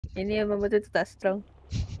Ini memang betul tak strong.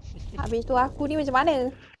 Habis tu aku ni macam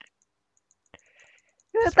mana?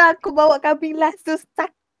 Kata aku bawa kambing last tu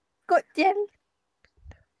takut je.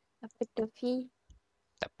 Apa tu, Fi?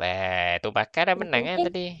 Tak apa. Tu bakar dah menang kan Okay.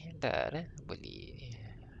 tadi. Tak dah. Boleh.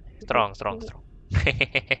 Strong.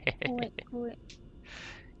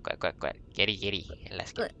 Kuat. Kuat. Carry.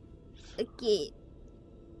 Last Kuat. kali. Okey.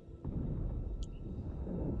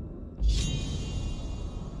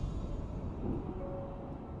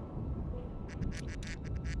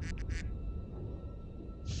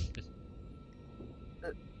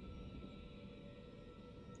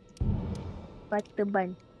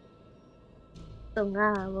 Teban.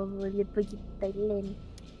 Tengah boleh pergi Thailand.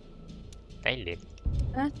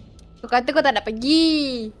 Kau kata kau tak nak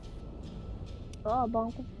pergi. Oh, abang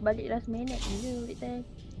aku balik last minute je balik Thailand.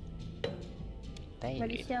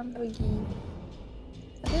 Balik siang Pergi.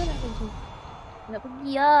 Ada nak pergi? Nak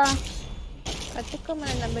pergi lah. Kata kau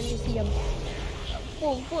mana nak balik siang.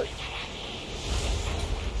 Put.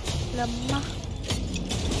 Lemah.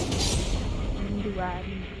 Rinduan.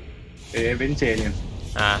 Adventure ni.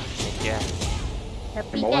 Ya.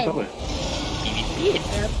 Tapi Bawah kan tu apa? PVP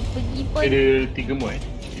kan? pergi pun Ada 3 mod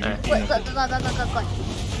kuat.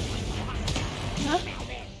 Ha?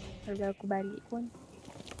 Kalau aku balik pun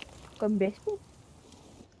bukan best pun.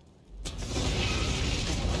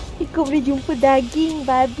 Kau boleh jumpa daging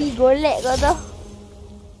babi golek kau tahu.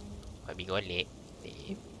 Babi golek.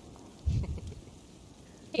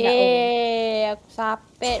 Aku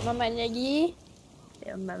sapet mamat lagi.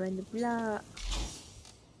 Mamat mana pula?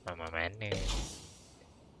 Mama mana?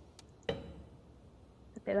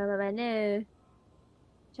 Sampai mamat mana?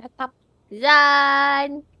 Shut up.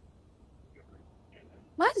 Zan!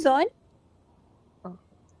 Mazon?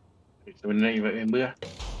 Sebenarnya invite member lah.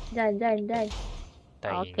 Zan.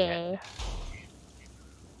 Tak Okey. ingat.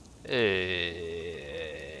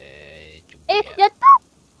 Jatuh!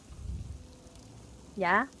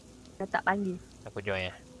 Ya, dah tak panggil. Aku join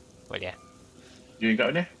lah. Boleh lah. Join kat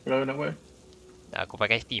mana kalau nak buat? Aku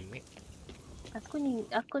pakai Steam ke? Aku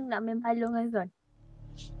nak main balong dengan Zon.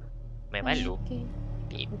 Main malu. Okay.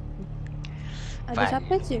 Steam. Ada Fun.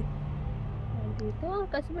 siapa je? Ada tu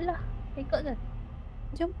kat sebelah. Ikut ke?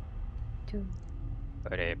 Jom.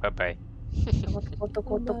 Boleh, bye-bye.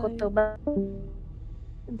 Kotor.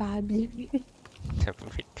 Babi.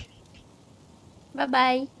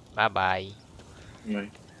 Bye-bye. Bye-bye.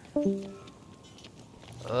 Bye.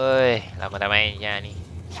 Oi, lama tak main je ni.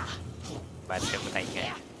 Baca pun tak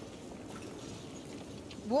ingat.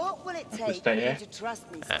 What will it take start, for you yeah? to trust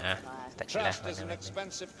me, Sapphire? Tak jelas Trust is an mana.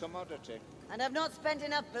 expensive commodity. And I've not spent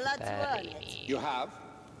enough blood to earn it. You have,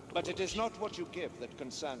 but it is not what you give that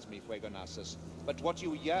concerns me, Fuegonasus, but what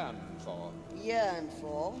you yearn for. Yearn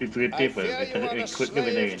for? Favorite I apa? fear you are the Ikut ke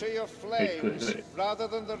benda slave kan? to your flames, rather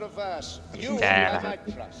than the reverse. You Dah. are my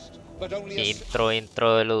trust, but only a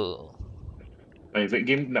Intro lu. Private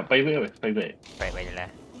game nak private apa? Private. Baik-baik je lah.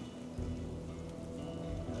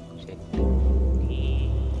 Settle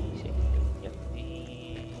ni.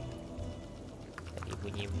 Tadi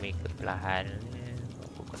bunyi mic perlahan.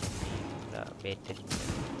 Aku kena pula battery.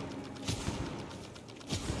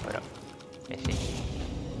 Berapa? Message.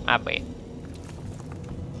 Apa ya?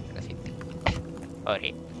 Kat situ. Oh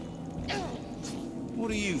ni. What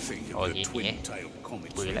do you think Oh, of the ini, twin-tailed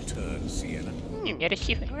comet's Boleh lah. return, Sienna? Ni ada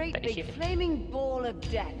shift eh? Great Tak ada big shift eh? flaming ball of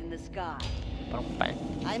death in the sky. Perempuan.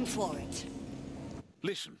 I'm for it.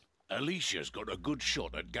 Listen, Alicia's got a good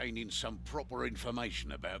shot at gaining some proper information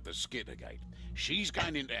about the Skittergate. She's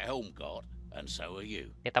going into Helmgard, and so are you.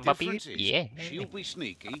 Dia tambah Difference PvP is, eh? she'll be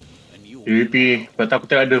sneaky, and you'll PvP. Lepas tu aku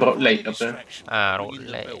tak ada rock light apa. distraction, Rock ringing the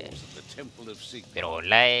light. bells at the Temple of Sigmar. Pero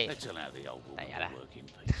like. Let's allow the old woman yalah. to work in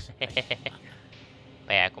peace.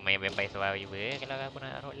 Baik aku main Vampire Survivor kalau aku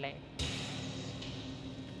nak road light.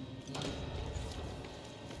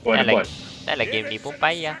 Oh ada bot. Dah lah game ni pun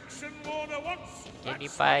payah. Game ni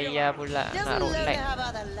payah pula nak Doesn't road Lona light. have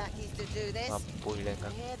other lackeys to do this? Mampus lah kau.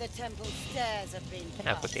 I hear the temple stairs have been Kan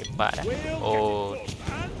aku cut. tembak dah. Oh.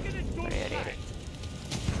 Ada.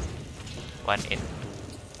 1 and 2.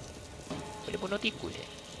 Boleh bunuh tikus je.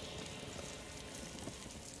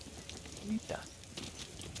 Dah.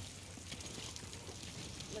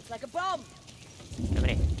 Looks like a bomb. Apa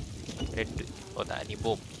ni? Ada. Oh tak, ni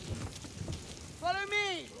bom. Follow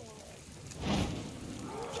me.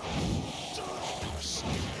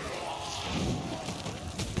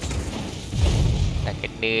 Tak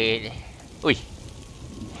kena je. Ui.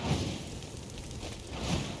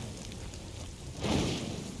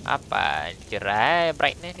 Apa? Cerah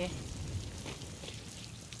brightness dia.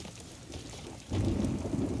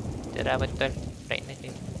 Cerah betul brightness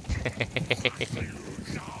dia.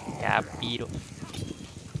 api tu.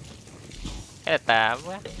 Kan datang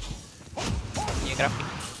apa? Punya grafik.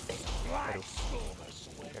 Aduh.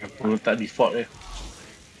 Aku tak default dia.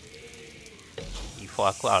 Default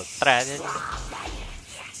aku ultra je.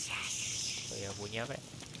 So, yang punya apa?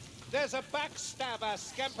 There's a backstabber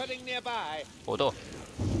scampering nearby. Oh tu.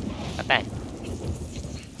 Atas.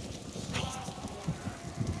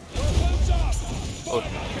 Oi,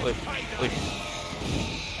 oi, oi.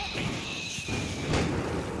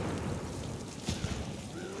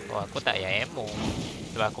 Oh, aku tak payah ammo.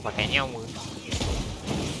 Sebab aku pakai nyawa.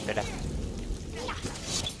 Dah.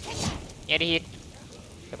 Ni ada hit.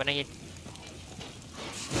 Siapa nak hit?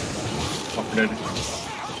 Aku dah ada.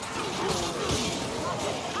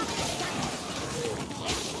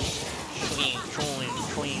 Swing, swing,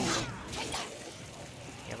 swing.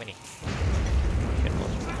 Yang mana ni?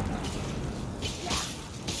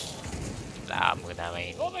 Lama dah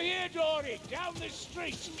main. Over here, Dory! Down this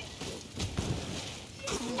street!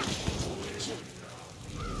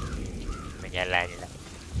 Menjalan je lah.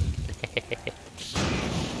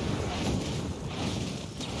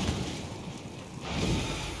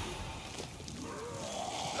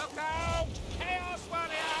 Look out! Chaos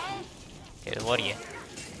warrior! Chaos warrior.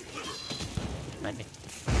 Mana?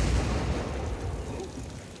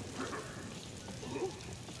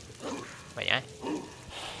 Banyak eh?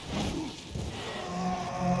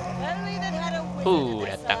 Only that had a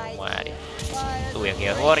wizard at their Datang side. rumah dia. Fire Tu yang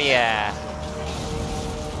Chaos warrior.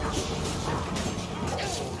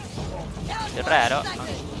 Cerah dok.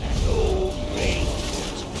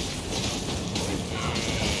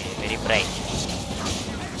 Very bright.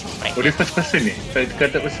 Bright. Oh, dia first person ni?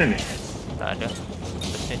 Kata person ni? Tak ada.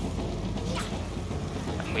 Person.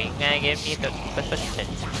 Aku ingat game ni tak first person.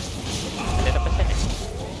 Ada tak person ni?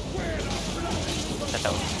 Tak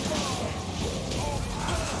tahu.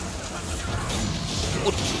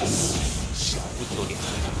 Betul dia.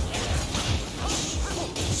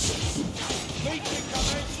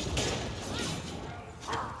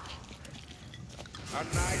 A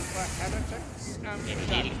night for heretics and Ini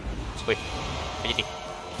dia. Wait. Apa jadi?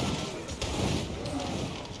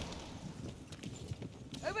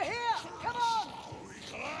 over here! Come on!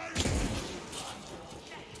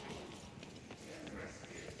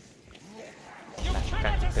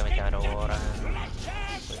 Kan kita macam ada orang.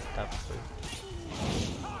 Betapa.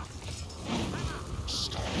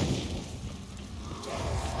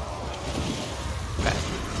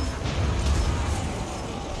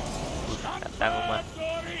 Datang rumah.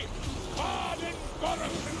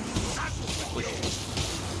 Push.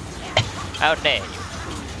 How dare you?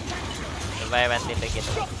 Survive until they get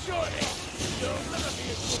away.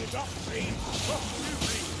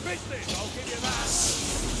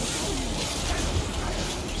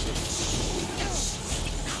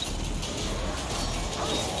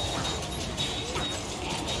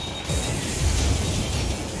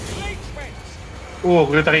 Oh,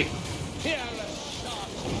 aku dah tarik.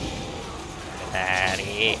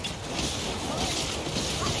 Tarik.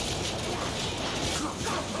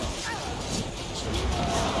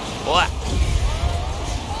 Wah.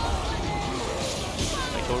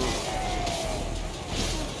 Betul.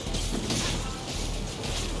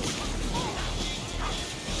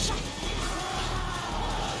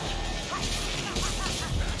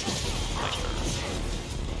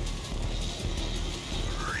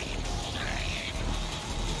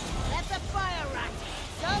 That's a fire rat!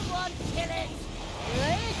 Someone kill it!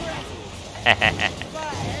 Regret it!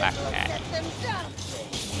 Fire will set them dancing!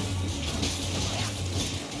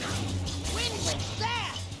 Wind witch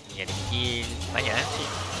there! Jadi kill banyak eh.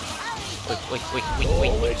 Wait.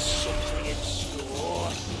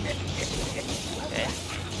 Eh,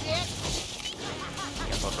 Shit!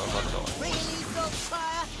 yang kotor-kotor. Really salt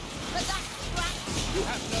fire! But that's crap! You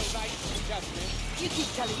have no right to judge me. You keep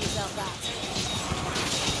telling yourself that.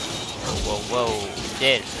 Wow.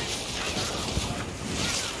 Dead.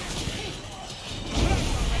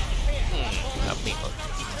 Api kau.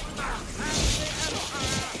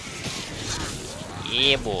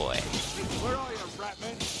 Yeah boy. Where are you,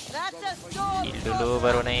 Ratman? That's a storm! Kill dulu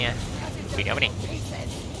baru naik ya. Wait, apa ni?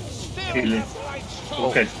 Kill.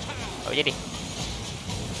 Bukan. Apa jadi?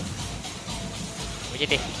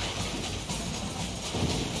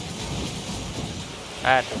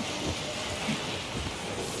 Aduh.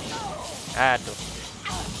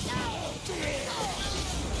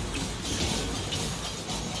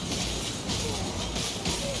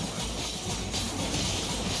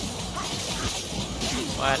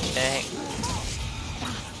 What the heck?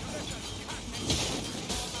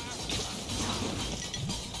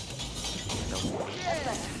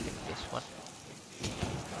 This one.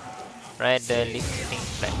 Ride the lifting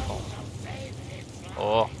platform.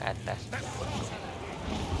 Oh, ke atas.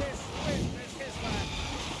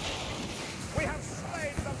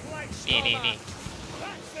 Ni.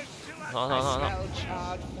 No. Smell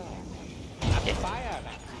charred fat. A Okay. fire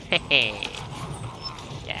rat. Hehe.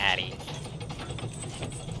 Cari.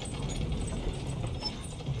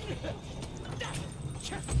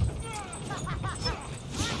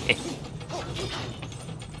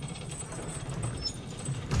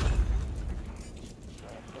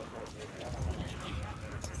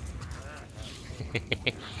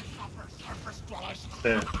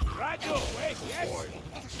 There.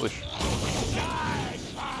 Ush.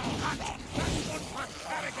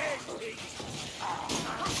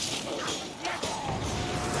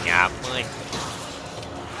 Nhảm ơi.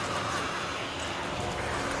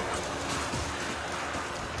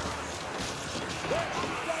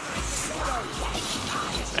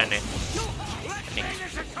 Anh này.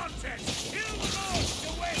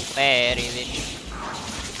 Where is it?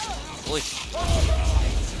 Ui.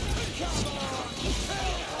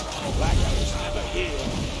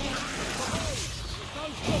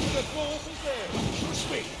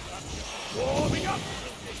 Warming up!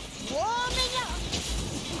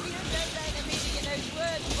 You don't like the meaning of those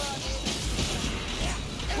words, Barney.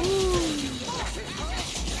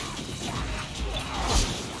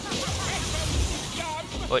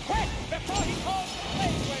 Ui. Before he calls the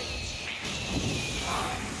flame wings!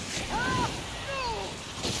 No!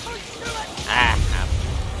 Push through it! À.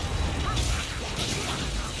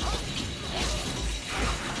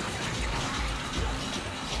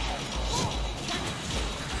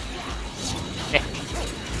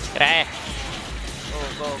 Ra.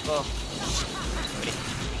 Go. Đi.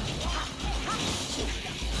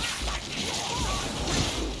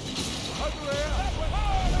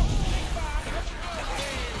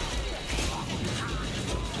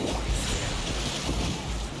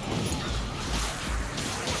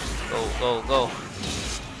 Go.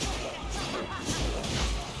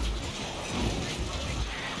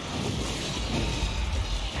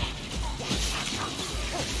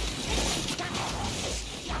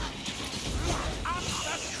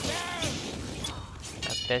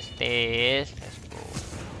 Up the stairs. Let's go.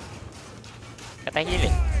 Kata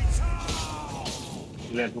healing.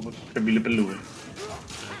 Lihat aku bila perlu.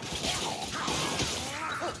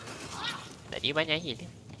 Tadi banyak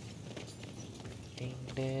healing. Ding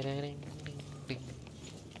ding.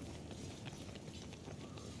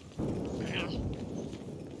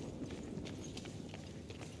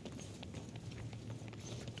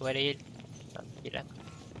 Tu ada heal. Hilang.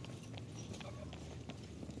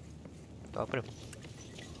 Tu apa tu?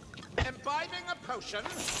 Imbibing a potion?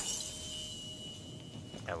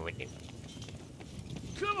 Apa ni?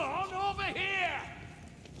 Come on, over here!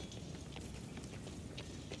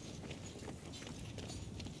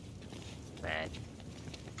 Man.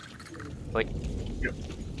 Wait. Yep.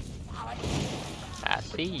 I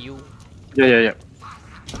see you. Ya. Oh, yeah.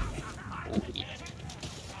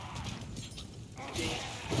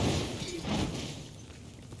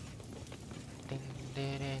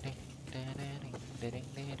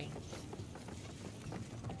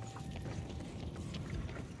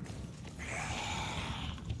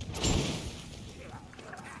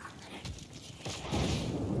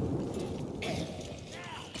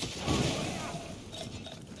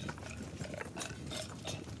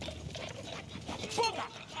 Bugger!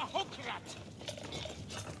 A hook rat!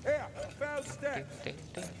 Here, fell step.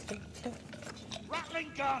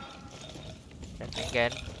 Rattling gun!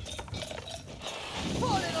 Again.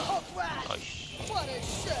 Poor little hook rat! Gosh. What a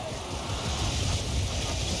shame!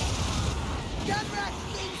 Gun rats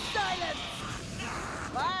in silence!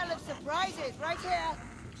 Pile of surprises right here!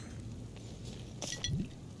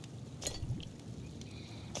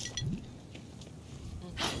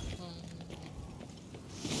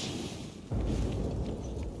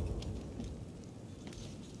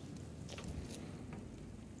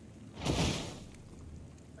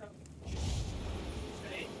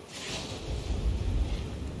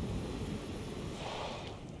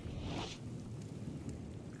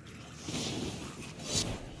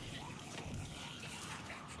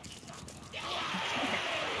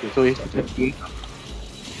 Sorry.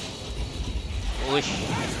 Uish.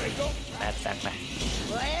 Datang dah.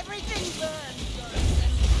 Why everything burns,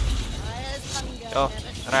 Fire's hunger Oh,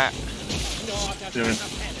 never rak. Jangan.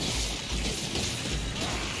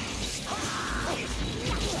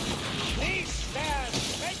 These stairs,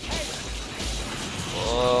 make haste!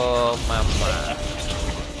 Oh, mama.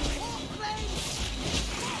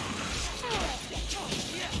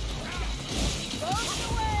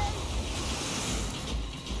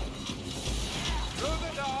 Through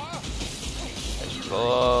the door! Let's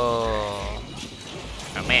go.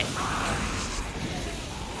 Meh.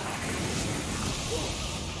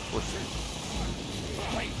 Push.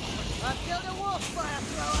 I've killed a wolf fire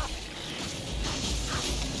thrower.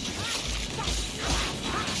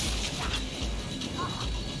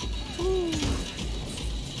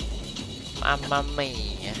 Mamma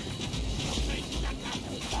mia.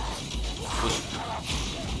 Push.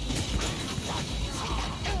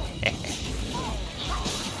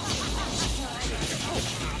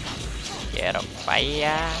 Quiero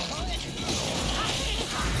falla.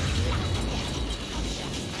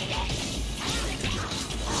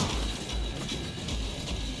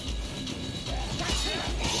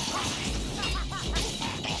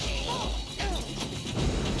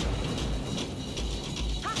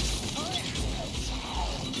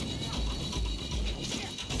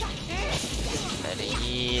 Dari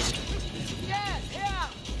heal.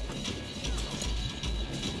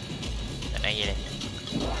 Mana heal?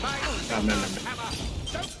 Aman.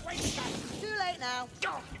 Too late now.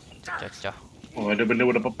 Cocok. Oh, ada benda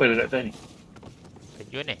warna purple kat atas ni.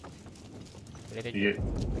 Terjun ni. Boleh terjun. Ya.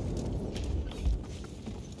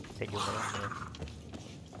 Terjun mana?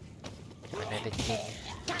 Mana terjun?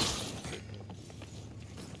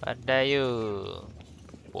 Pandai you.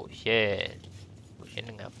 Potion. Potion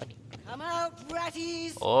dengan apa ni? Come out,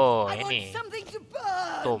 ratties. Oh, I want ini. something to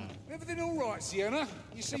burn. Tom. Everything all right, Sienna?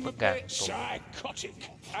 You seem a pegang, bit Tom. psychotic.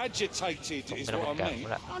 Agitated is Kena what I pegang mean.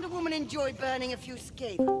 pula. Can't a woman enjoy burning a few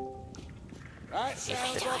skates? That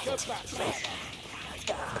sounds like a backfire.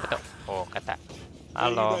 Betul. Oh, kata. Be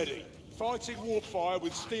Halo. ready. Fighting warfire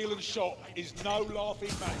with steel and shot is no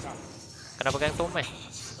laughing matter. Kena pegang Tom eh?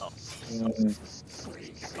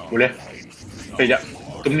 Boleh? Sekejap.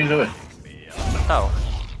 Tom ni siapa? Tak tahu.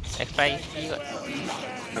 Ekspresi kot.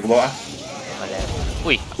 Aku bawa. Boleh.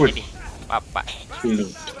 Ui, Ui. ini. Bapak. Dulu.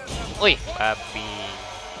 Ui, babi.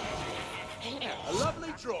 A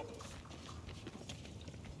lovely drop.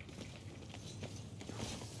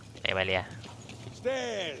 Balik lah.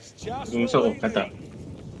 Stairs, just Masuk where we kata. need.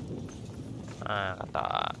 Kata.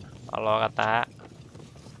 Halo, kata.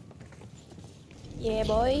 Yeah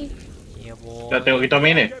boy. Ya, boy. Dah tengok kita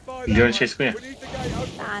main ni? Get by that John way. Chase punya. We need the gate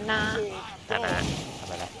open. Tanah. Tanah.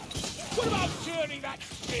 Apa lah? What about turning that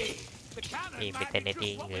speed? The cannon Ni, mag kita is ni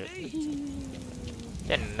just what we tinggal. need.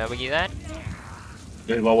 Dan nak pergi kan?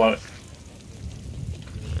 Dari bawah.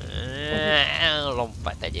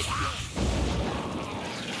 Lompat aja dia.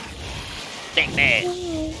 Take this.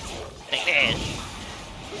 Take this.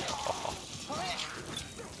 Oh.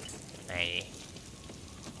 Nah ini.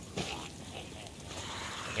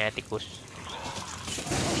 Ini tikus.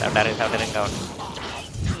 Saudara-saudara kawan.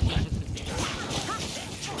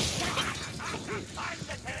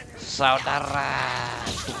 Saudara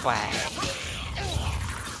tupai.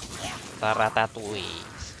 Saudara tatui.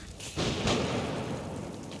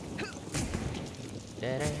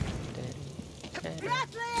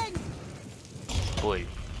 Rattling. Oi.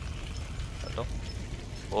 Satu.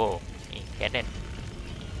 Oh, ni cannon.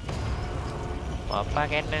 Mau apa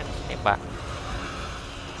cannon? Tembak.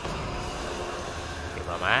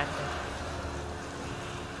 Tembak mana?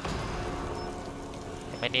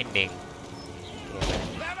 Tembak dinding.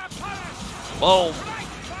 Boom.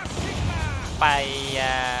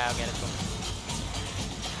 Payah. Okay, let's go.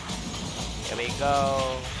 Here we go.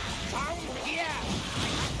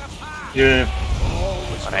 Ya.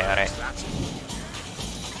 Alright.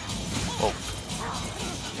 Oh.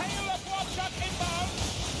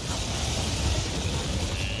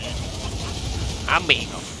 Ambil.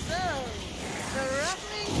 So, the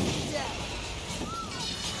rattling death.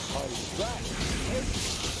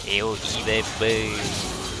 Yoshi baby.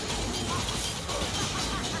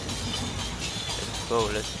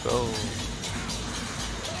 Let's go.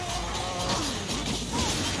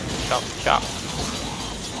 Chop.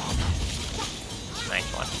 Nice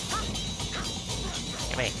one.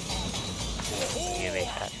 Come here. Give it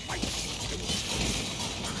that.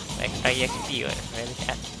 Extra EXP rồi. Very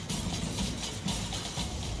chat.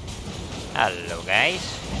 Hello guys.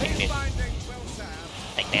 Take this.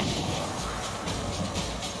 Take that.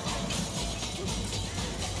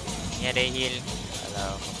 Ini ada heal.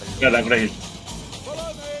 Kalau perlu. Dah aku dah hit.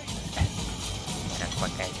 Nak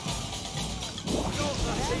pakai.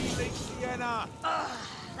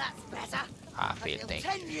 That's better. Ah, I feel feel thing.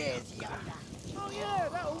 10 years younger. Oh yeah,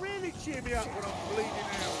 that'll really cheer me up when I'm bleeding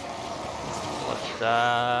out. What's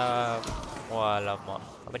up? Walamak.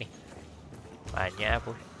 Apa ni? Banyak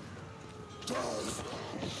pun.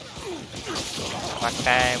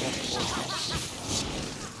 Pakai mumpung.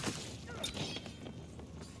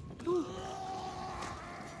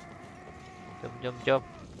 Jom.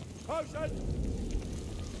 Potion!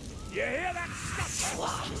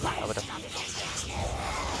 Apa tu?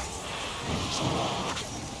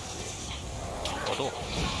 Oh tu.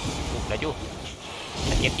 Laju.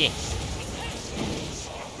 Hati-hati.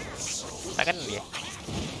 Takkan dia.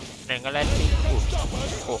 Dengan lari.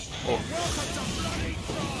 Oh.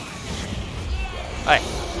 Oi.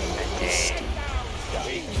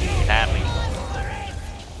 Lari.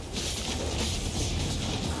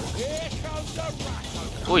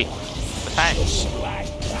 Ui, besar.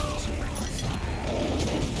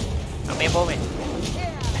 Ambil bom ni.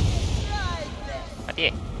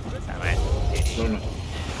 Mati. Sama. No.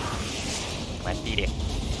 Mati dia.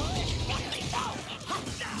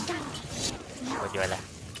 Kau jual lah.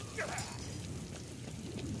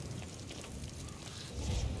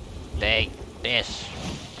 Take this.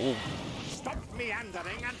 Boom. Stop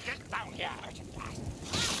meandering and get down here.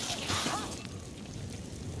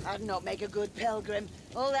 I'd not make a good pilgrim.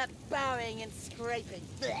 All that bowing and scraping.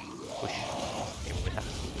 Blech. Push. Dia besar.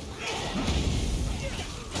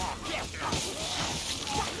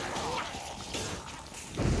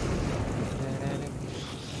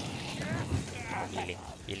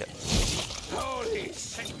 Gila. Holy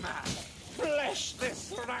Sigma! Bless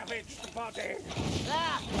this ravaged body!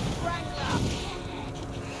 Ah, Wrangler!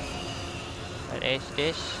 What is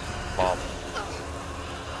this? Bomb.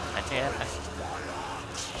 Ada apa?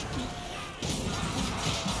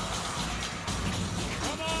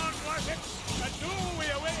 Come on, Wazix! And do we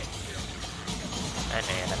away!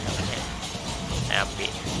 Ada yang namanya?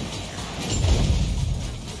 Ambil.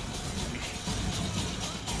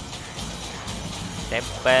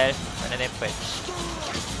 Tempel. Mana tempel?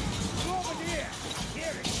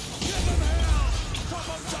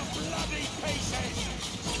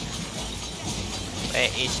 Where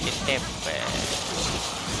is the temple?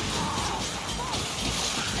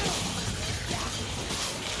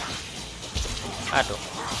 Aduh.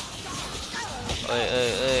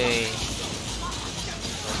 Oi.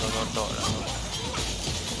 No.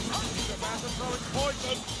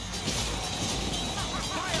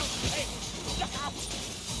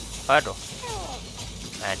 Aduh.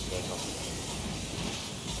 Anjing kau.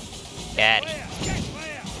 Dari.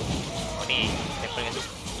 Oh ni temple kan.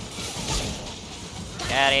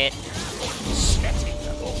 Got it.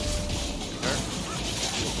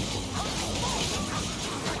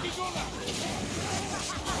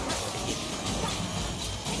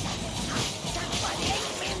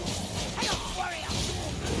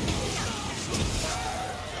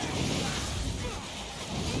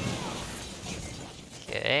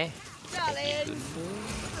 Okay. Darling!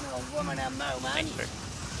 I'm a woman a moment. Sniper.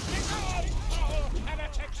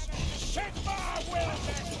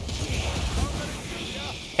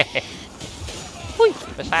 Hui,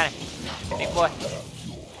 besar ni. Big boy.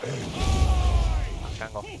 Makan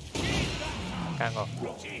kau.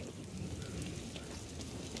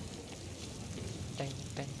 Teng.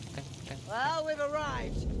 Well, we've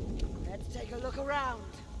arrived. Let's take a look around.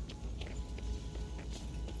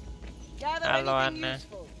 Gather Halo, anything Anna.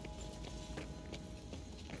 useful.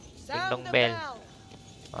 Dindong Sound the bell. bell.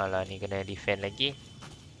 Alah ni kena defend lagi.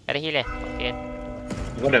 Ada heal eh? Okay.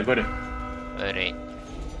 Gua ada. Alright.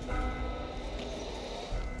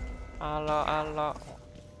 Alah.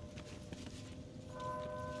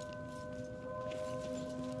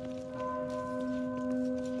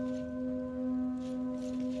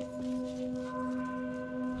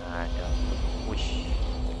 Ada. Wish.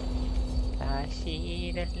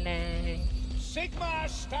 Kasih dan lain. Sigma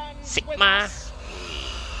stands with Sigma. us.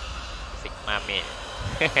 Sigma mate.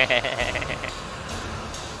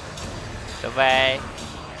 Bye.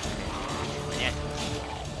 Yeah.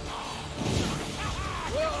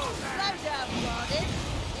 Whoa, slow down, Bardin.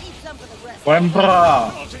 Need some for the rest.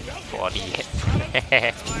 Wembra. Body.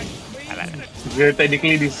 Alah. Sebenarnya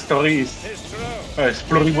technically this story is 10,000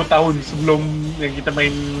 tahun sebelum yang kita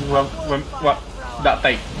main Dark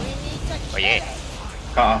Tide. Oh yeah.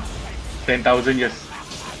 10,000 years.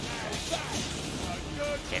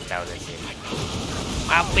 10,000 je.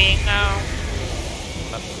 Mamping kau.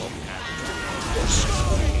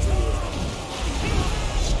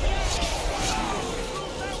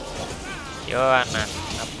 Yo anak,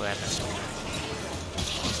 apa anak?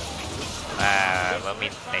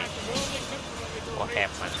 Vermintide.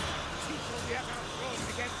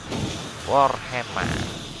 Warhammer.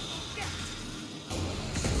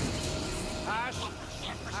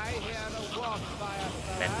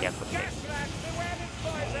 Nanti aku cek.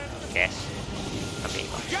 Cash. Ambil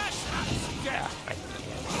kau. Ya.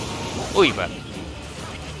 Ui bang.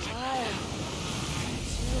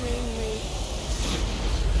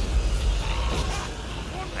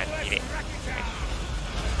 Nanti deh.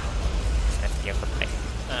 Nanti aku cek.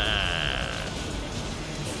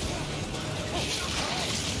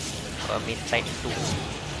 Vermintide 2.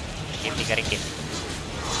 Game RM3.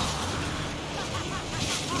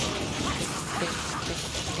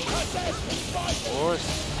 Bos.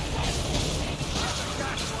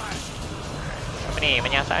 Apa ni?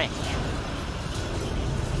 Banyak asap ni.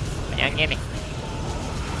 Banyak angin ni.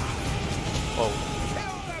 Wow.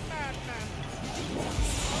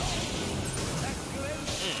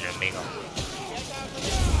 Ambil kau.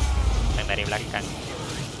 Yang dari belakang.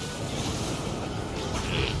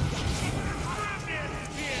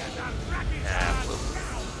 Apa?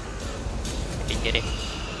 Tinggal deh.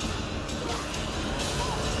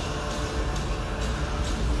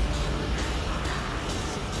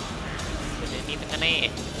 Ni tengah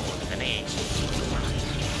naik. Oh, tengah naik.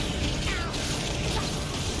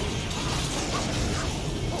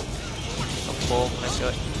 Kembung lah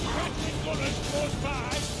kot.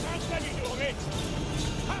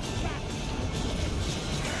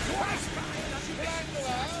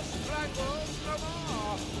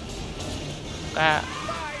 Buka.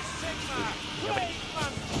 Apa ni?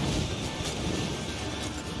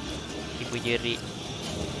 Ibu jerit.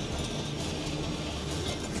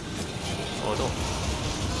 Oh tu.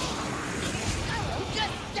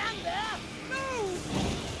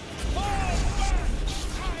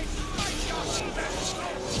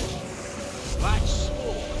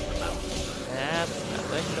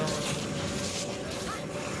 Tak belum.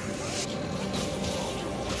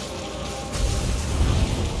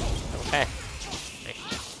 Okay.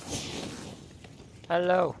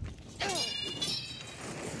 Hello.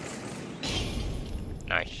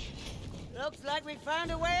 Nice. Looks like we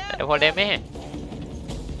found a way out. Ada hole damage.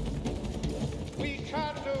 We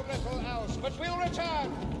can do little else, but we'll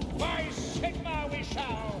return. By Sigma we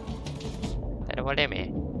shall. Tak ada hole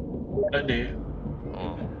damage. Tak ada.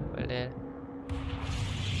 Oh, boleh.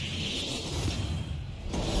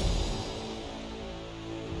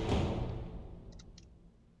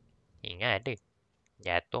 Ingat ada.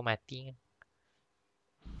 Jatuh mati kan.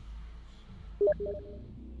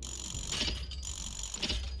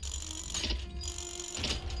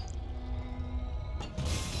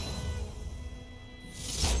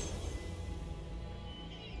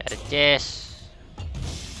 Ada chest.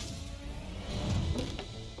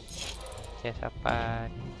 Chest apa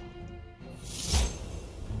ni?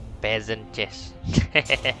 Peasant chest.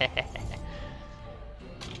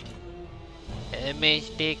 Damage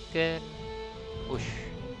taken. Push.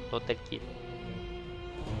 Total kill.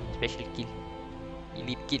 Special kill.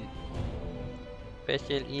 Elite kill.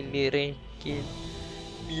 Special elite range kill.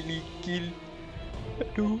 Elite kill.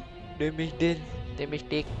 Aduh. Damage dealt. Damage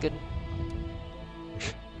taken.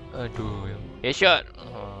 Aduh. Headshot.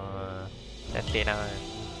 Oh, cantik lah.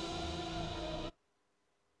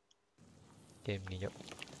 Game ni jap.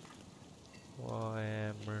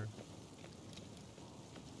 Warhammer.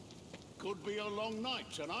 Could be a long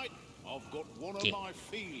night tonight. I've got one of my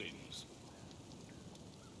feelings.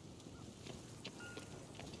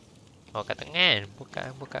 Oh, kat tengah.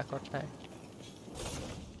 Buka kotak.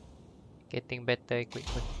 Getting better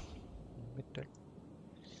equipment. Betul.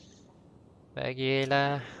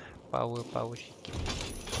 Bagilah power sikit.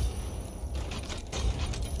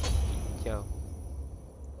 Hijau.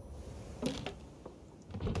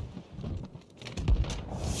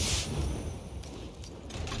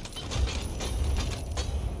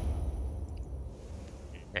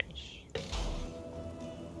 Nice.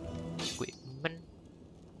 Equipment.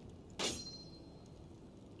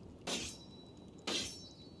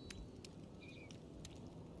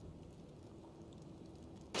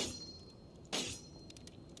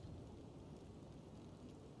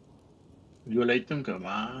 Jual item ke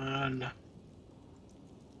mana?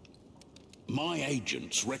 My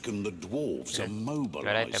agents reckon the dwarves are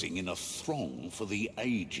mobilizing in a throng for the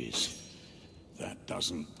ages. That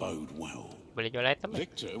doesn't bode well. Boleh jual item?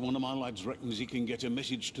 Victor, one of my lads reckons he can get a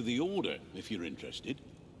message to the Order, if you're interested.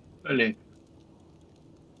 Boleh.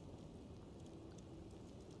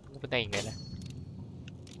 Aku tak ingat lah.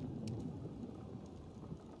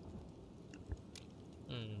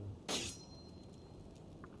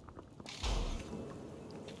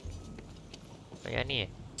 Yang ni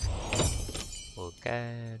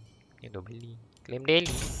bukan. Ni dah beli. Claim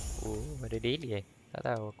daily. Oh, ada daily tak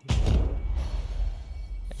tahu aku.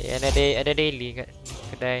 Ada daily kat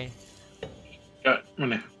kedai. Kat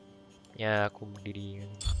mana? Ya, aku berdiri.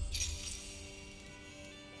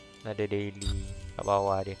 Ada daily kat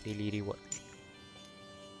bawah dia, daily reward.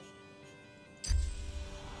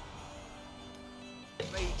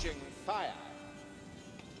 Raging fire.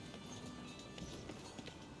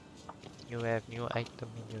 You have new item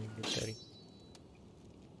in your inventory.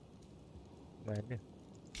 Mana?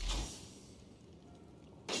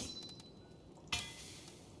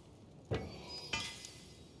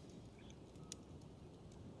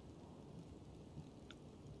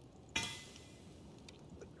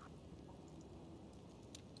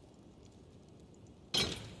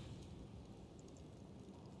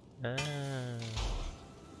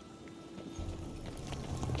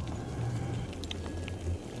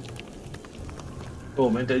 Oh,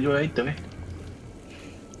 main tak jual item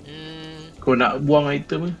Hmm, Kau nak buang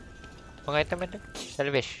item buang item ada?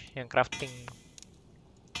 Salvage, yang crafting.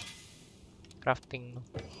 Crafting tu.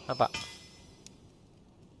 Nampak?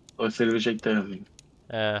 Oh, salvage item.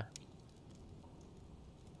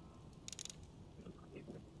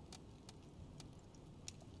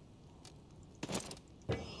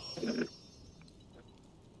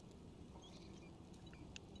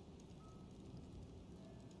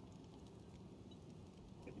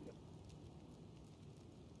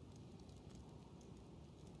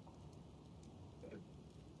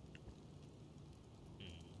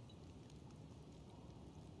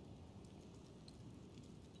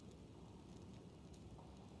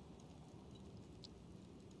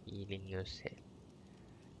 Healing yourself.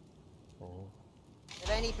 Oh. If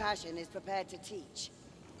any passion is prepared to teach,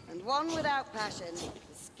 and one without passion is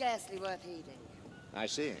scarcely worth heeding. I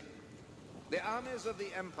see. The armies of the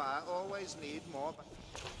Empire always need more.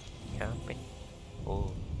 Apa ni?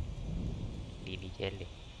 Oh. Lily jelly.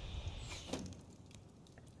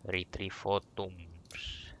 Retrieve 4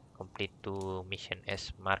 tombs. Complete 2 mission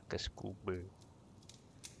as Marcus Kuber.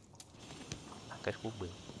 Marcus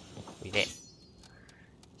Kuber. Wait that.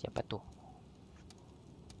 Siapa tu?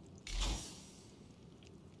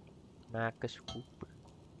 Marcus Kuber.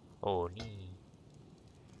 Oh ni.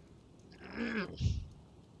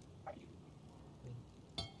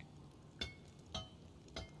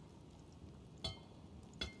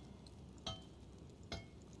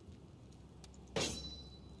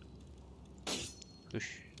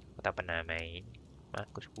 Ush, aku tak pernah main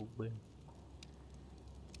Marcus Kuber.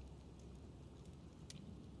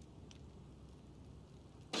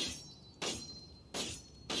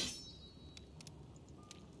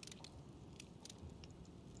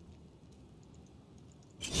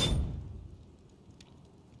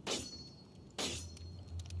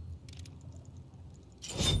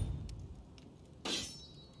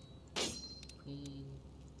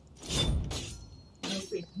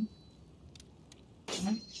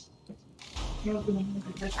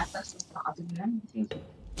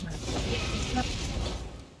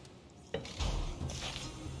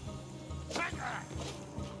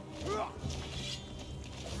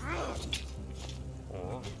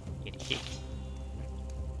 Oh, ini cik.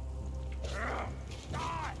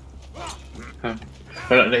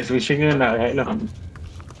 Kalau next mission ke nak hack lah.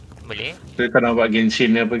 Boleh? Kita kau nak buat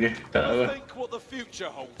Genshin apa ke? Tak apa. Think what the future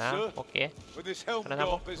holds, Ha? sir. Okey. When this helm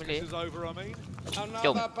Kenapa? guard business Boleh. is over, I mean.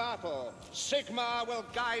 Another battle. Sigma will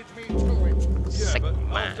guide me to it. Yeah, but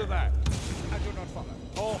Sigma. after that, I do not follow.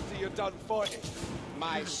 after you're done fighting,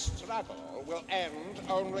 My struggle will end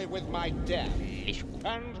only with my death. Lish.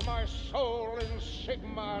 And my soul in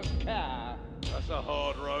Sigma's care. that's a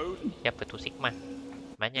hard road. Siapa tu Sigma?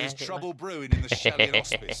 Banyak There's Sigma. trouble brewing in the Shelly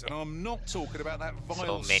Hospice, and I'm not talking about that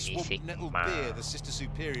vile So many swamp nettle Sigma. beer the Sister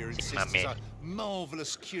Superior Sigma insists is a men.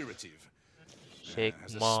 marvellous curative. There's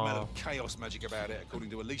a smell Sigma. of chaos magic about it, according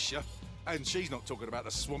to Alicia, and she's not talking about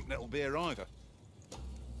the swamp nettle beer either.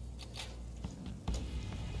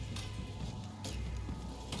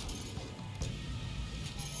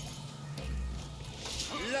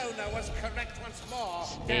 Lona was correct once more.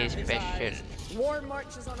 Stay special. War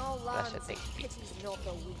marches on all Rasa lands. take Pities not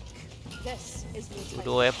the weak. This is no time.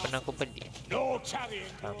 Dua weapon aku beli. No tarrying,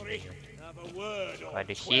 Glory. Have a word or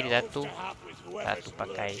Ada shield 12 satu. to have with whoever's Satu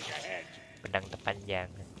pakai lurking ahead. pedang terpanjang.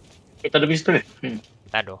 Tak ada pistol eh?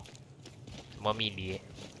 Tak ada. Semua melee.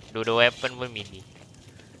 Dua weapon pun melee.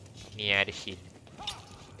 Ni ada shield.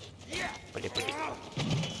 Boleh.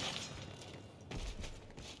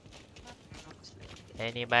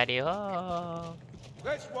 Anybody home?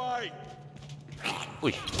 This way.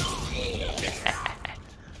 Ui.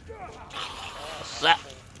 What's up?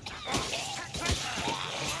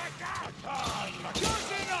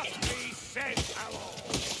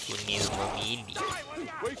 Aku ni semua melee.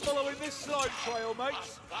 We following this slide trail,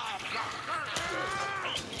 mates.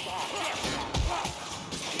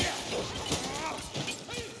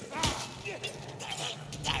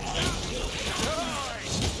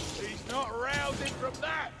 He's not rousing from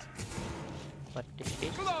that. What is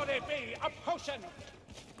this? Glory be, a potion.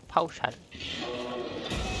 Potion.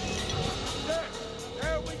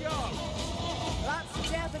 There we go. That's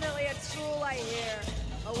definitely a troll I hear.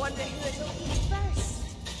 I wonder who it'll be first.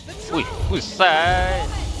 The Ui, troll! pusat.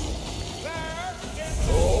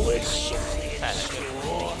 Oh, it's Ui.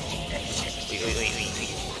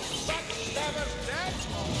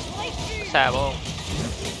 Pusat bom.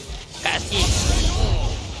 Kasih. Oh,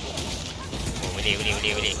 boleh.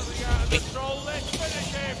 Ui. Troll, let's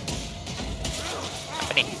finish him.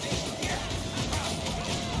 Apa ni?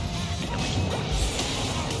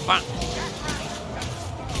 Bang.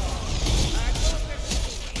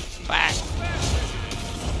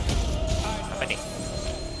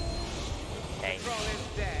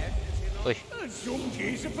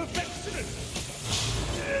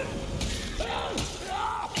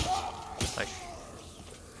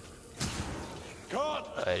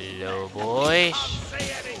 Hello, boys.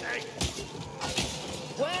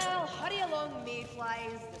 Well, hurry along,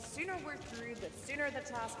 mayflies. The sooner we're through, the sooner the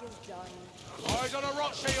task is done. Eyes on a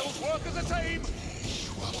rock shield. Work as a team.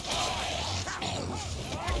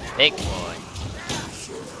 Big boy.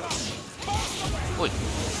 Uy.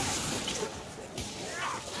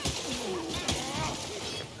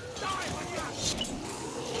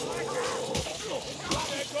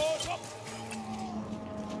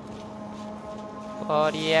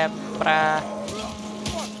 Pra.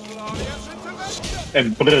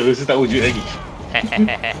 Emperor rasa tak wujud lagi.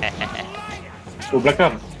 Oh,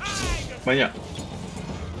 belakang. Banyak.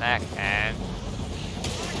 Belakang.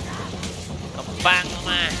 Kembang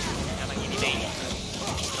mah. Kembang ini deh.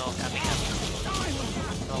 No coming up.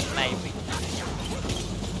 No climbing.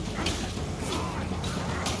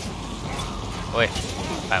 Woi,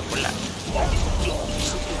 apa pula?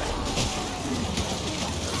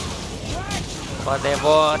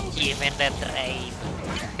 Podemos achievement the train.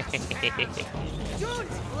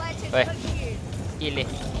 Woi, pilih.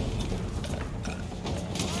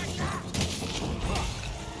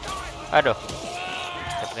 Aduh,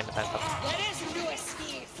 saya kena tangkap.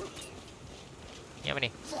 Ini apa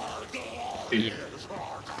nih?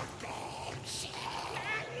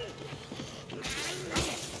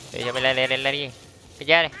 Jangan lari.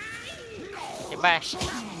 Kejar. Cepat.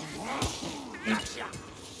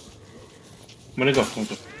 Mana kau?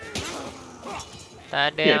 Tunggu.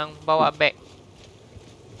 Tak ada yang bawa beg.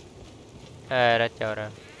 Raca orang.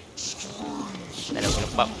 Tak ada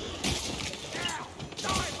kelembab.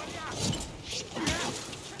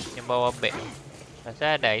 Yang bawa beg.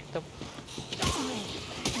 Rasa ada item.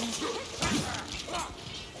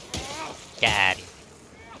 Cari.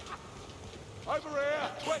 Over here.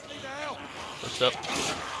 Quickly now. What's up?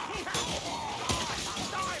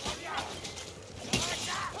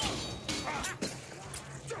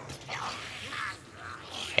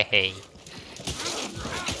 Hey.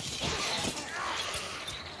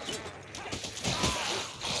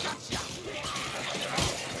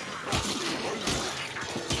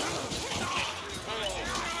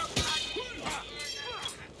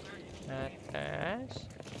 Atas.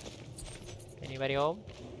 Anybody home?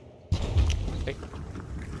 Hey.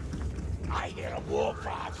 I hear a war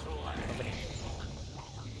parcel.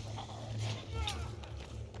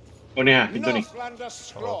 Oh ni pintu ni. Northlander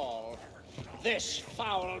scrawl. This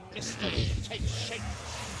foul mystery takes shape.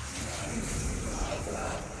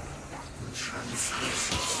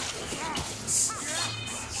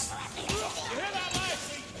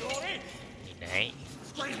 Nice.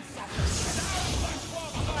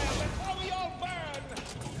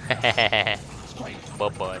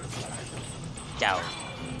 Bobot. Ciao.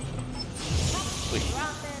 Wih.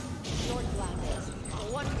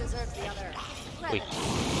 Wih.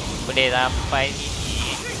 Boleh sampai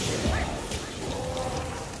sini.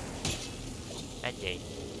 Anjay.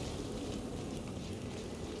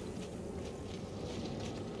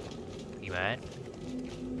 Gimana?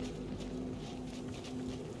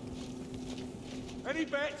 Any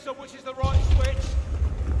bets on which is the right switch?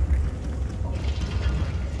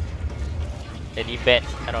 Jadi bet,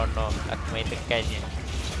 I don't know. Aku main tekannya.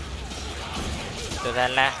 Itu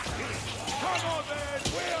salah. Come on then,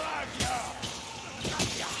 we'll have ya.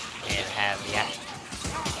 We'll have ya.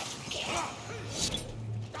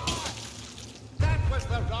 That was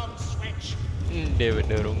the wrong switch. Dia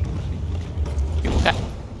bener dong. Buka.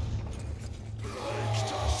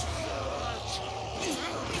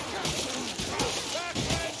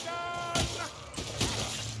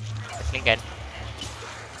 Selingkan.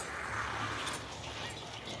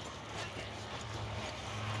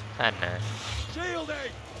 Sana.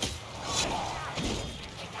 Shielding.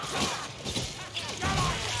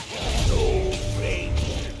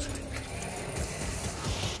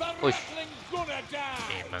 Ush.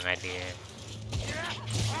 Memang ada.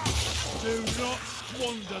 Do not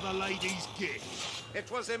squander the lady's gift. It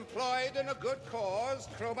was employed in a good cause,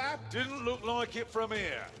 Crobat. Didn't look like it from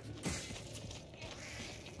here.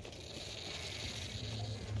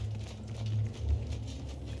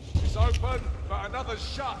 It's open, but another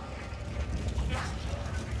shut.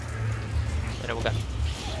 Mana buka?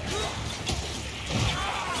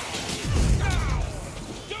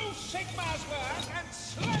 Do Sigma's work and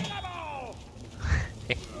slay them all.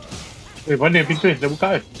 Mana pintu ni? Dah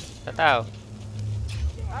buka ke? Tak tahu.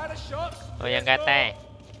 Out of shot. Oh, yang kat atas.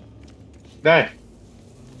 Dah.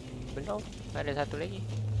 Belum. Ada satu lagi.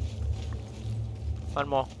 One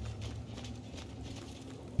more.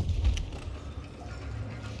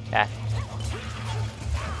 Dah.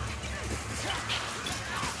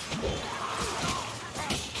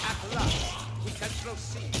 shall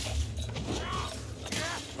see.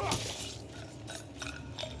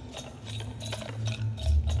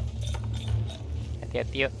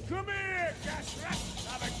 Hati-hati yuk. Come here, Gasrat.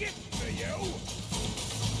 Have a gift for you.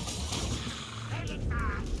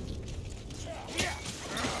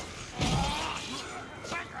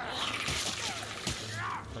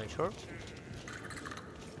 Sure.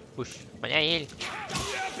 Push, banyak heal.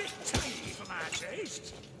 You're a bit tiny for my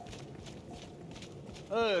taste.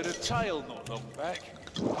 Heard a tale not long back.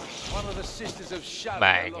 One of the sisters of Shadow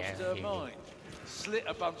Bye, lost yeah, her yeah. mind, slit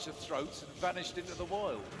a bunch of throats, and vanished into the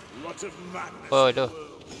wild. Lot of madness. Oh, in the no.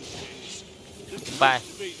 world these days. Bye.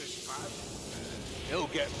 To be this bad.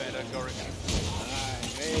 He'll get better, Gorick. Aye,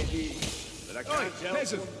 maybe. But I can't help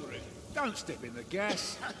peasant. wondering. Don't step in the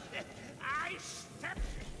gas. I step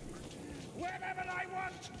wherever I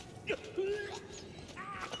want.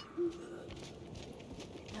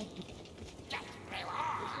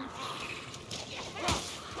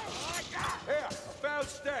 Here, I found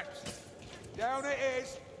steps. Down it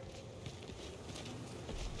is.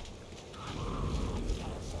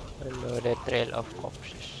 Follow the trail of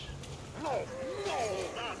corpses.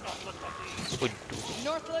 Waduh.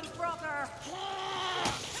 Northland brother.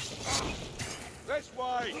 This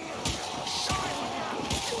way.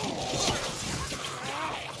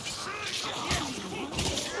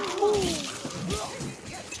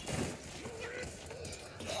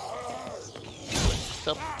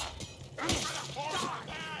 Sup.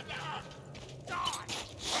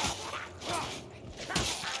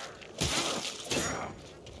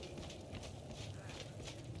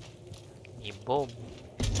 Ni bom.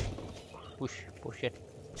 Push, potion.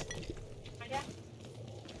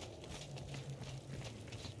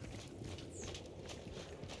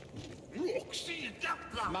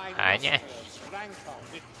 My Hanya. nostrils rankle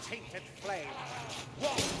with tainted flame.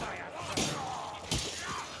 What fire!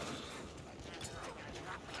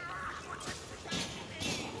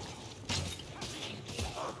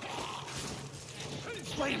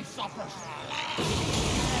 Flame stopper!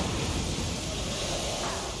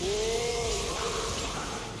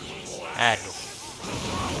 Aduh.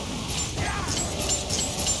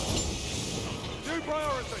 New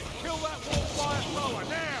priority. Kill that wildfire thrower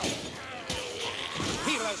now.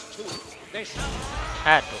 Healers too. They shall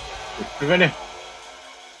Aduh. Gimana?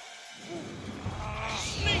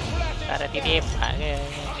 Cara ditembak ke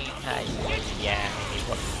ni. Hai, ya ini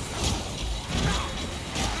bot.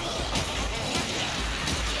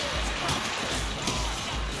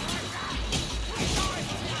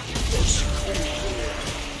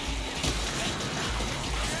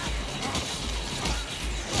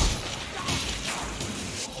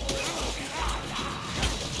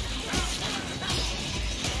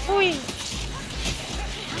 Ui.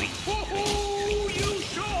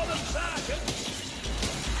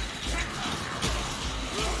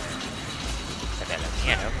 Ada lagi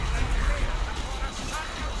ada.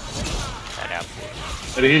 Ada apa?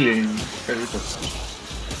 Ada healing kat situ.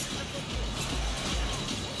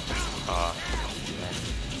 Oh.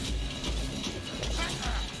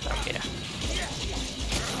 Okey dah.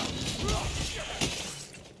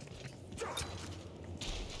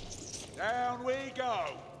 Down we go.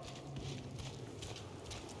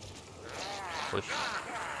 Push.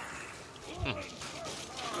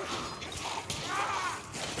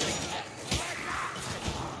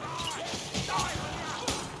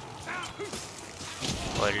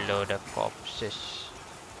 Follow the corpses.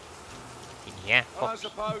 Ini ya, I corpse.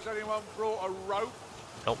 suppose anyone brought a rope.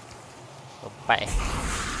 Nope. Lompat eh.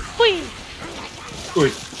 Hui.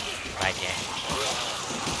 Ui, Banyak.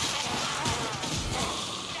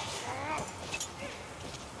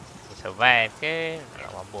 Survive ke? Nak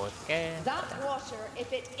mabuk ke? That water, if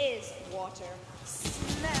it is water,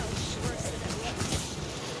 smells worse than it looks.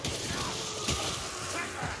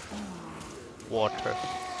 Water.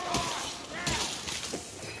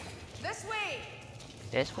 This way!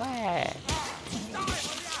 That's why.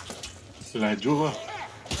 laju lah.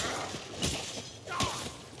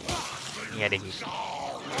 Ni ada heal.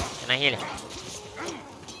 Kena heal.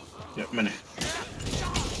 Ya, mana?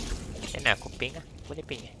 Kena aku ping lah. Boleh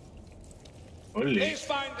ping eh? Boleh. These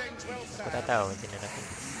findings will Aku serve. tak tahu macam mana nak ping.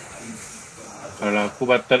 Kalau aku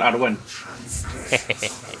battle R1.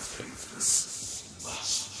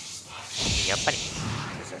 Ini apa ni?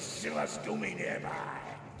 There's a Silas Doomy nearby.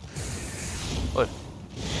 Oh,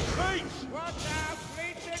 Watch out,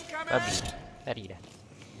 fleet incoming! babi. Lari dah.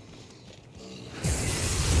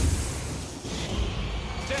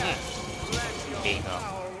 Death, let your Bingo.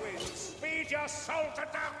 foul winds speed your soul to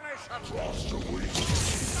damnation!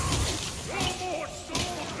 No more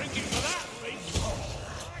soul drinking for that, Link!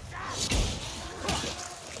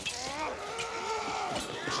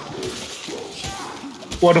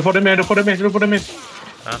 Oh, ada for the maze, ada for the maze.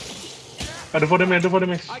 Hah? Ada for the maze.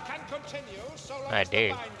 I can continue so long Ah, as the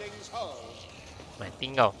dear. bindings hold. Mati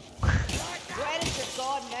kau. Where is your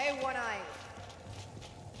god now, One Eye?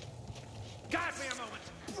 Give me a moment.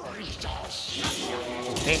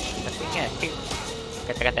 Aku ingat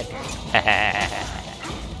kata-kata dia.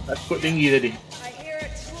 Takut tinggi tadi. I hear a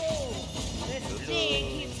troll. This thing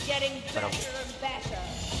keeps getting better and better.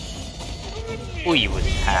 Ui,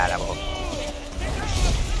 besar lah bos.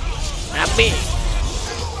 Habis.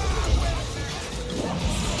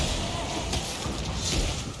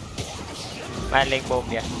 Balik bom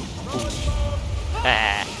dia.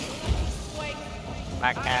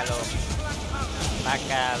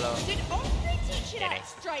 Bakal lo. Did Omri teach you that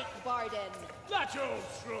strike, Barden? That old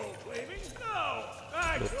troll claiming? No.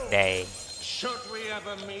 I Good don't. day. Should we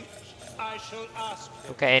ever meet, I shall ask.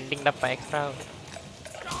 Suka ending dapat extra.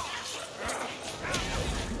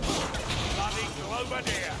 Bloody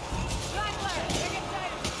Globadier. Wrangler, bring it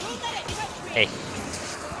down. Don't let it touch me. Eh,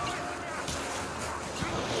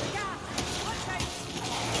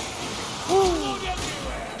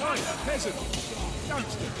 Peasant. Don't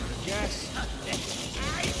stick to the gas.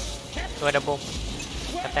 tu ada bom.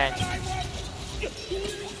 Kata.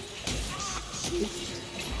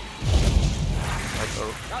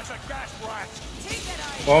 Oh, That's a gas rat.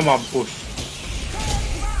 Oh, mampus.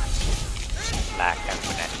 belakang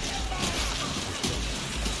benar.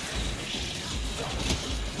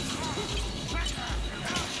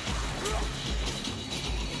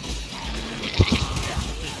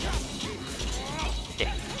 Okay,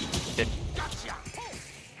 good.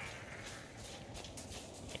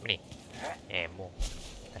 Ni, ammo.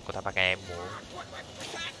 Aku tak pakai ammo.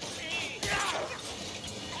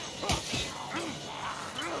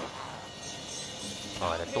 Oh,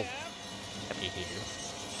 ada tu. Tapi dulu.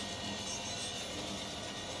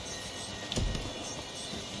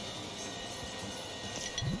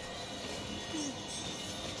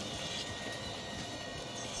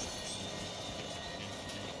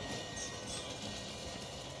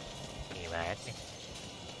 Gimana nih?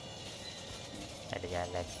 Ada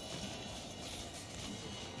jalan.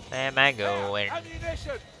 Where am I going?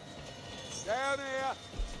 Ammunition. Down here.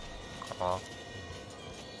 Oh.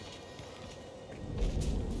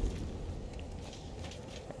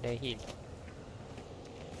 Ada heal.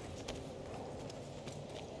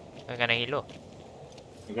 Kena heal lo.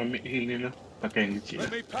 Aku ambil heal ni lah. Pakai yang kecil Let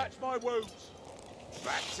lah. me patch my wounds.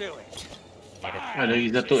 Back to it. Ada Ada lagi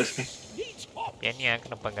satu SP. yang ni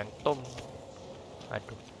kena pegang tom.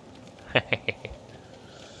 Aduh.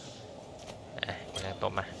 Pegang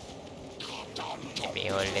tom lah.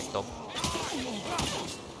 Ambil oleh tom.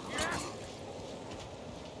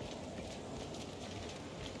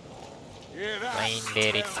 Main dari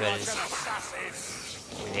ritual.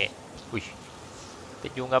 Boleh. Uish.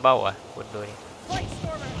 Terjun ke bawah bodoh ni. Fight,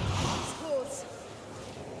 Stormer. It's close.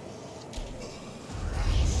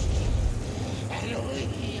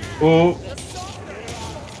 Oh,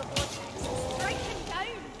 Strike him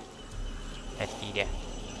down. Hati dia.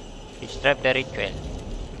 Disrupt the ritual.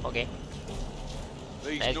 Okay.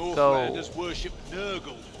 These Let's Northlanders worship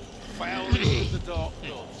Nurgle, founders of the Dark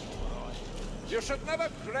Gods. You should never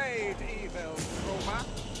grade evil, Roma.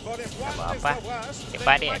 For if one is apa-apa. the worst, Cepat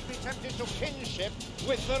then dia. you might be tempted to kinship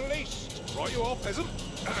with the least. Right you are, peasant.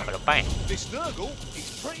 Apa lupa eh? This Nurgle is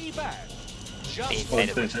pretty bad. Just Please, oh, let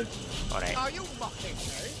it. sorry. Alright. Are you mocking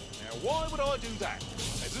me? now, why would I do that,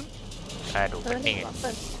 peasant? Aduh, Kau pening ni eh. buat apa?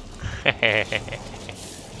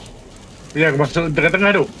 Ya, aku masuk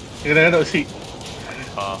tengah-tengah tu. Tengah-tengah tu, si.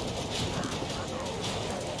 Oh.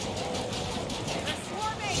 They're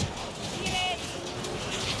swarming. Get in.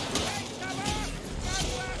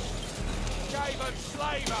 Gaven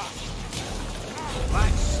slaver.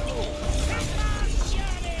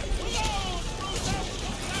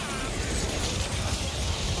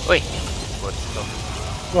 Oi. Bodoh.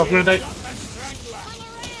 Wah, aku nak naik.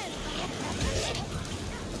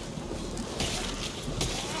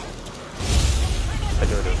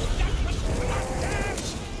 Aduh, aduh.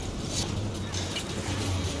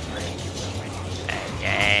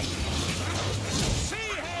 Anjay.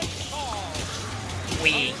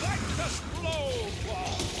 Wih.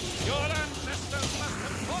 Your ancestors must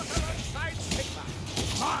have fought alongside Sigma.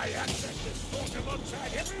 My ancestors fought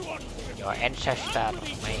alongside everyone. Your ancestor.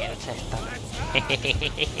 My ancestor.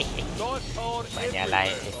 Banyak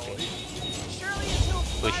lain situ. Surely it's no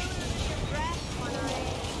Push. fun losing your breath, One Eye.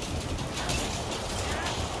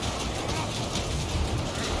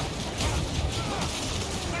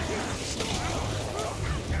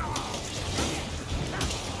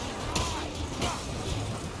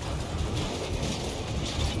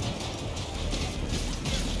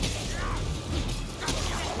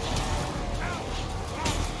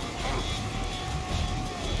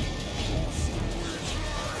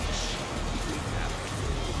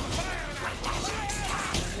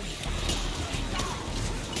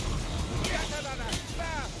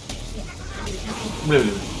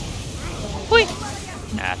 Boleh. Hui.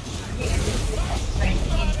 Ah.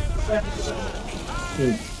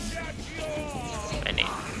 Ini.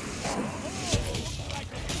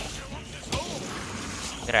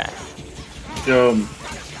 Gerak. Jom.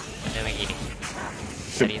 Mana begini?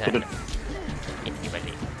 Dari sana. Cepet. Ini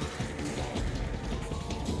balik.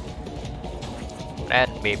 Ran,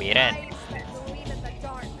 baby ran. I expect to leave in the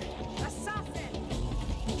dark. Assassin!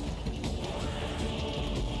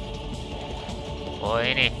 Oh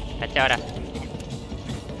ini, kacau dah.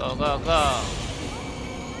 Go, go, go.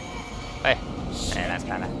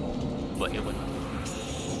 Salah. Buat dia buat.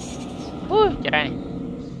 Cerah ni.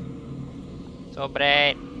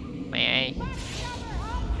 Sobret. Mai.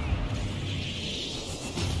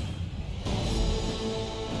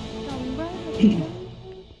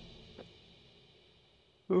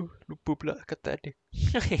 Lupa pula kata ada.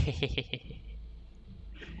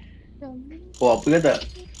 Oh, apa kata?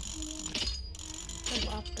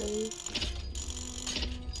 Apa?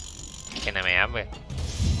 Kena namanya apa?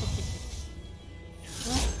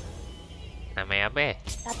 Namanya apa?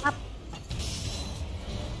 Tatap.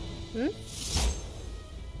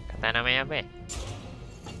 Kata namanya apa?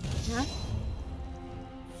 Hah?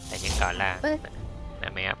 Tanya kau lah. Apa?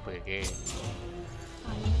 Namanya apa ke?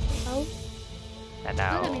 Tahu? Tak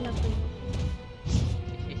tahu. Mana main apa?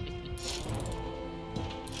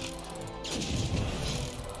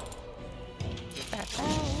 Tak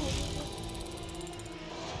tahu.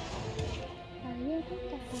 Saya pun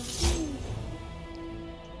tak tahu.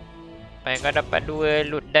 Supaya kau dapat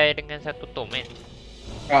 2 loot die dengan 1 tom kan?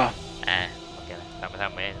 Okey lah.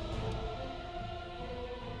 Sama-sama kan?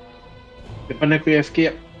 Depan aku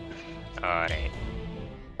AFK. Alright.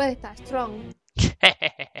 Tak strong.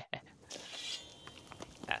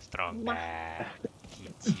 Tak strong dah.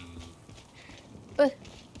 Cici. Tak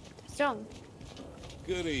strong.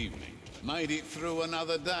 Good evening. Made it through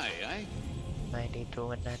another day, eh? Made it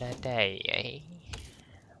through another day, eh?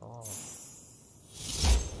 Oh.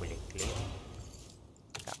 Boleh claim.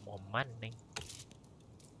 Tak momen ni.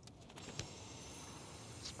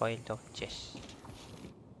 Spoiled of chest.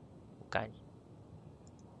 Bukan.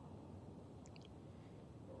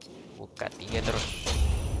 Buka 3 terus.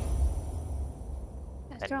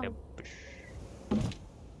 Tak strong.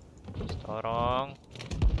 Torong.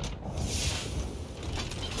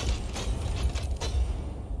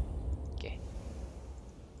 Okay.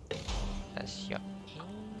 Dah siap.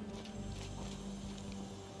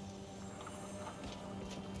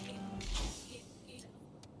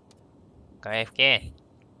 Kau AFK?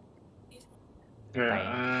 Kalau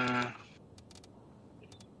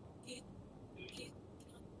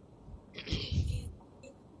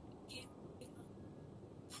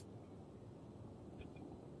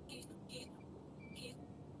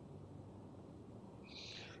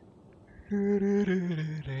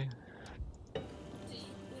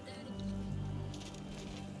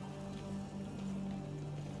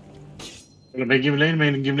main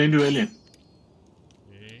game lain dulu Alien.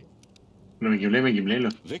 Kalau main game lain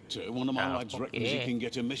lo. Victor, one of my lads reckons he can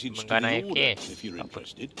get a message to Menggunakan the order AFK. if you're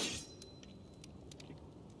interested.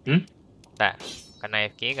 Tak. Kena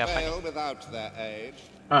AFK ke apa ni? Fail without their aid.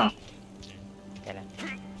 Jalan.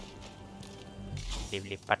 Dia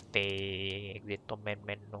beli partai Exito Man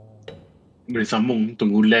no. Boleh sambung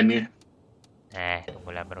tunggu LAN ke.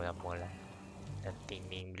 Tunggulah baru sambung lah. Nanti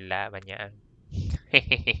ni gila banyak.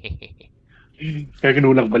 Kau kena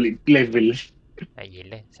ulang balik level.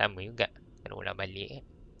 Yelah, sama juga. Kena ulang balik kan.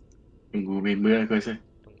 Tunggu member lah aku rasa.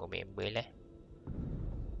 Tunggu member lah.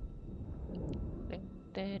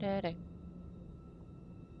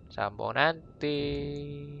 Sambung nanti.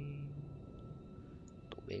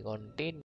 To be continued.